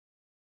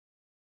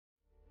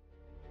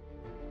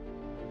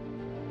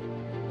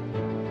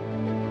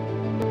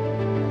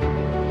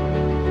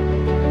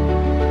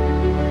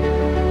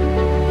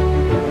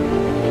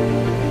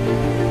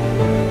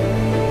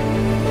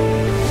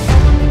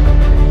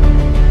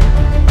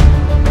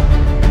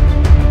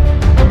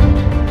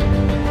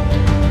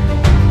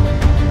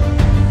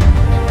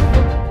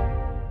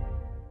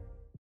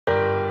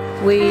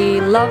We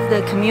love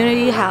the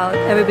community, how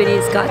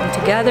everybody's gotten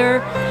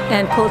together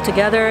and pulled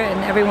together, and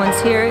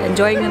everyone's here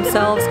enjoying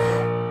themselves.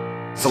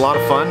 It's a lot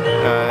of fun.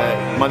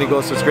 Money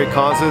goes to great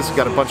causes. We've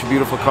got a bunch of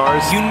beautiful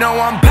cars. You know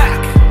I'm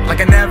back, like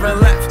I never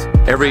left.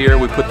 Every year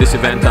we put this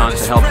event on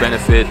to help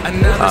benefit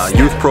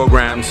youth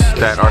programs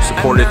that are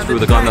supported through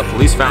the Glendale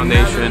Police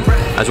Foundation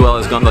as well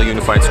as Glendale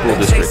Unified School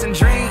District.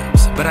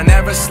 But I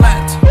never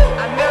slept.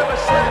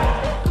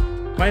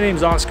 My name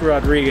is Oscar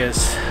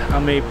Rodriguez.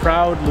 I'm a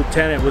proud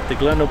lieutenant with the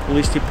Glendale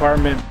Police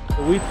Department.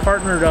 We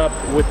partnered up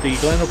with the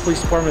Glendale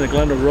Police Department and the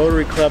Glendale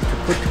Rotary Club to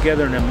put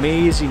together an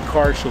amazing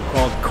car show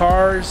called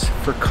Cars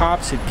for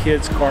Cops and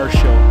Kids Car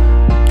Show.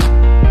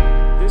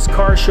 This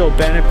car show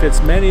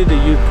benefits many of the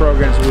youth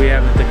programs we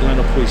have at the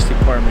Glendale Police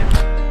Department.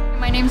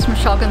 My name is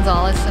Michelle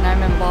Gonzalez, and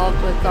I'm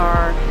involved with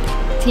our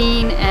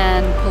Teen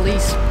and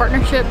Police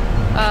Partnership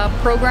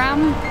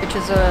program, which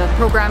is a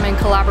program in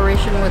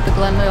collaboration with the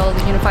Glendale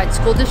Unified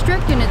School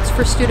District, and it's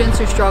for students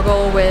who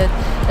struggle with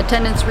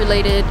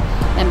attendance-related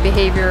and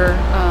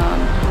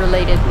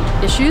behavior-related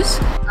issues.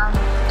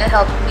 It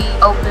helped me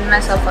open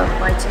myself up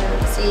more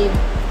to see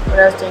what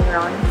I was doing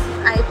wrong.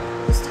 I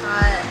was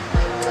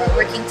taught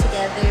working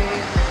together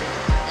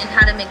and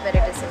how to make better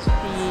decisions.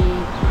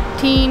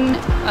 The Teen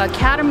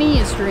Academy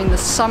is during the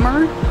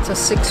summer. It's a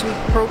 6-week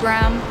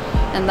program,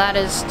 and that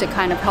is to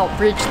kind of help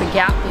bridge the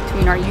gap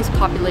between our youth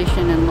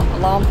population and the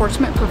law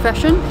enforcement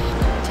profession.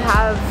 To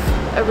have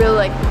a real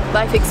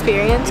life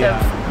experience of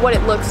what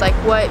it looks like,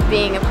 what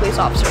being a police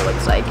officer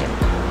looks like,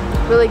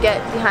 and really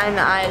get behind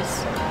the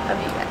eyes of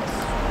you guys.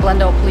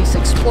 Glendale Police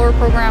Explorer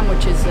program,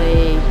 which is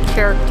a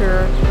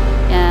character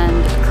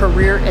and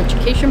career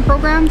education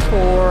program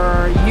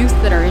for youth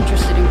that are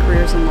interested in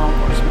careers in law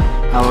enforcement.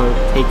 Our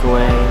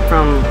takeaway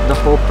from the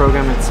whole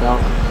program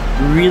itself,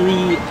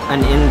 really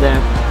an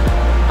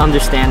in-depth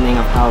understanding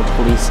of how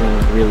policing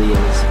really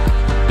is.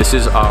 This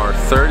is our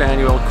 3rd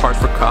annual Cars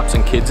for Cops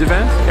and Kids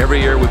event. Every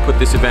year we put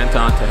this event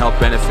on to help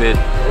benefit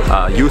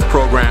youth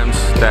programs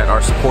that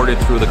are supported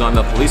through the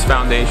Glendale Police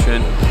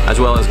Foundation as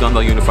well as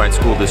Glendale Unified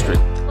School District.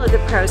 All of the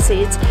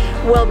proceeds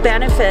will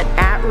benefit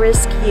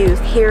at-risk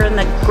youth here in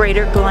the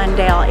greater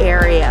Glendale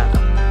area.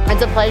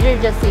 It's a pleasure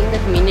just seeing the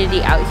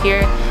community out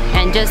here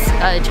and just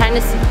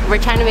we're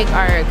trying to make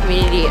our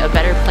community a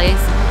better place,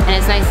 and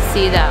it's nice to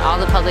see that all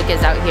the public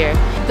is out here.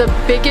 The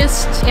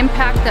biggest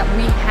impact that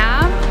we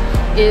have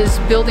is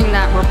building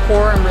that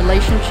rapport and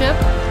relationship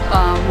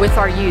with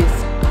our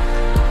youth.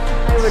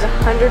 I would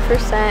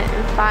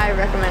 100%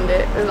 recommend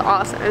it. It was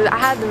awesome. I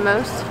had the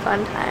most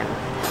fun time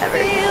ever.